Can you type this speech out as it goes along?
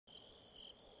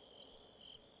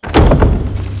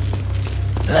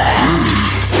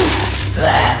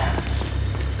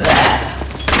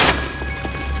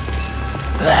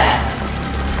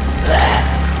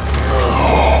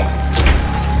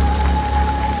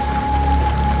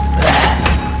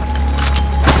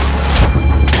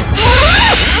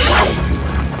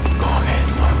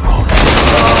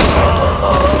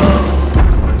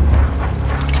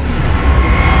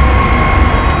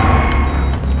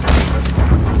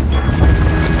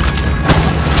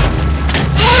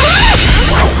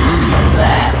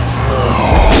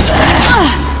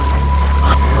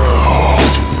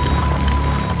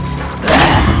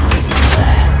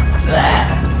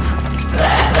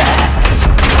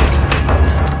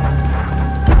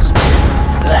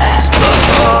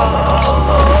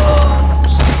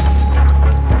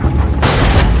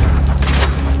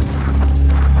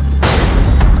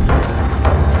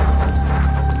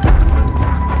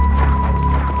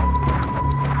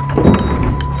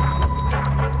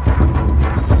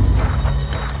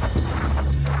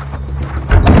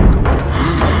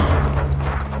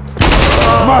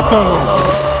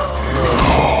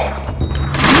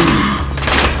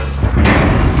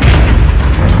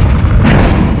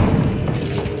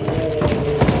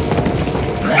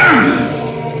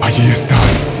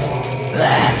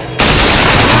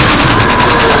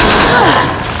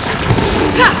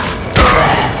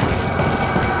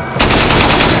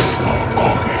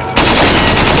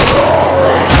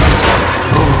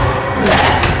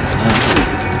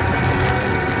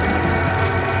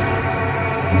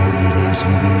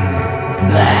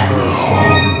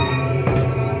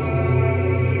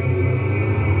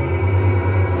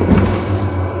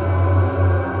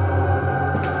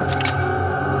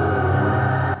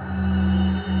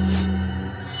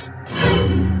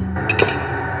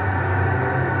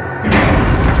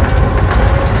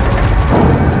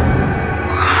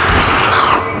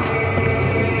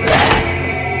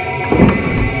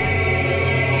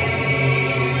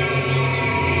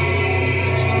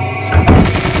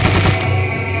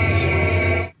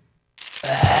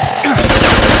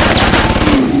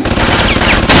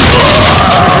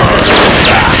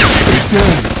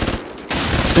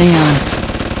Leon,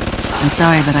 I'm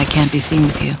sorry, but I can't be seen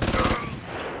with you.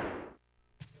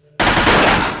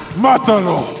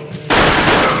 ¡Mátalo!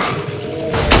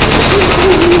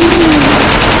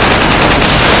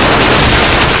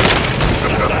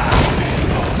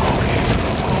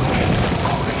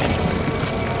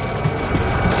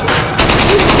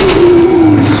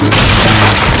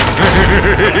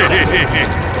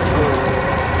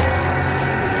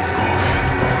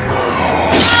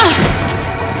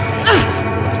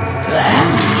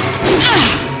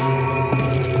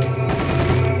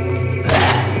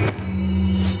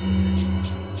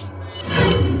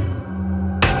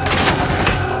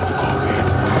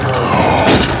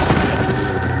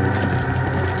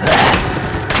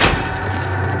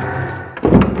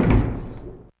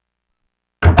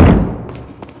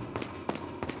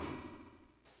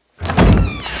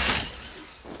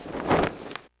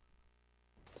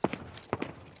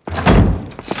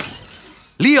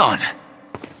 Leon!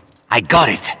 I got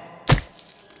it!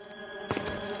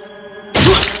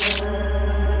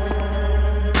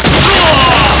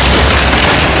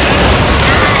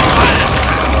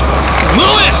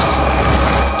 Louis!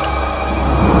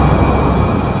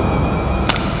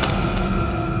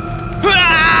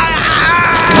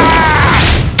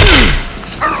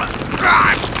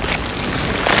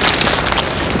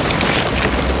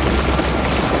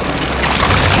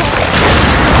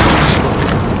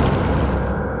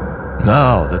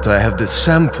 Now that I have the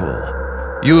sample,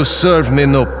 you serve me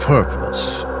no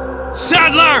purpose.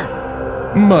 Sadler!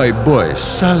 My boy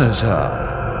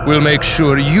Salazar will make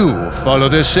sure you follow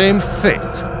the same fate.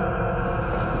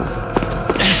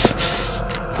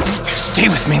 Stay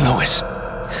with me, Louis.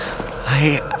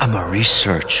 I am a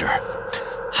researcher,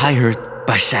 hired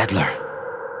by Sadler.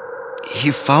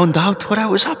 He found out what I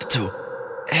was up to.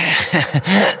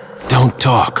 Don't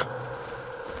talk.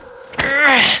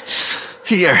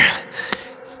 Here.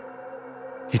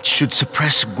 It should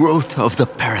suppress growth of the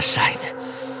parasite.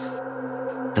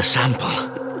 The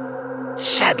sample.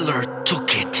 Sadler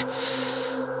took it.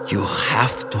 You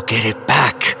have to get it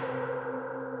back.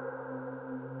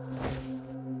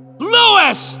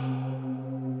 Louis!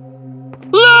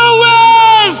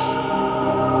 Louis!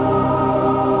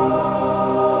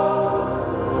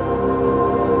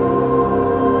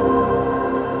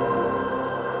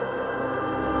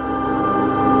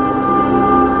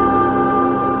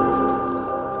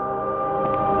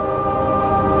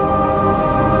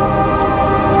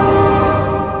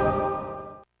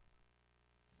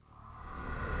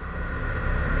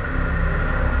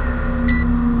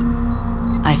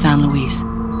 I found Louise.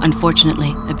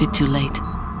 Unfortunately, a bit too late.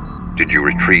 Did you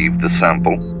retrieve the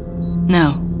sample?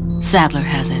 No, Sadler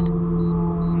has it.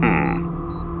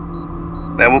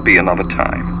 There will be another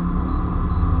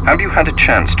time. Have you had a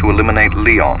chance to eliminate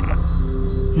Leon?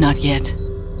 Not yet.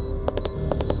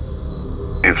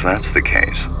 If that's the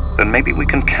case, then maybe we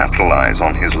can capitalize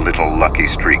on his little lucky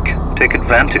streak. Take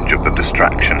advantage of the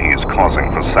distraction he is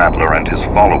causing for Sadler and his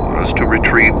followers to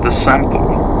retrieve the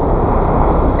sample.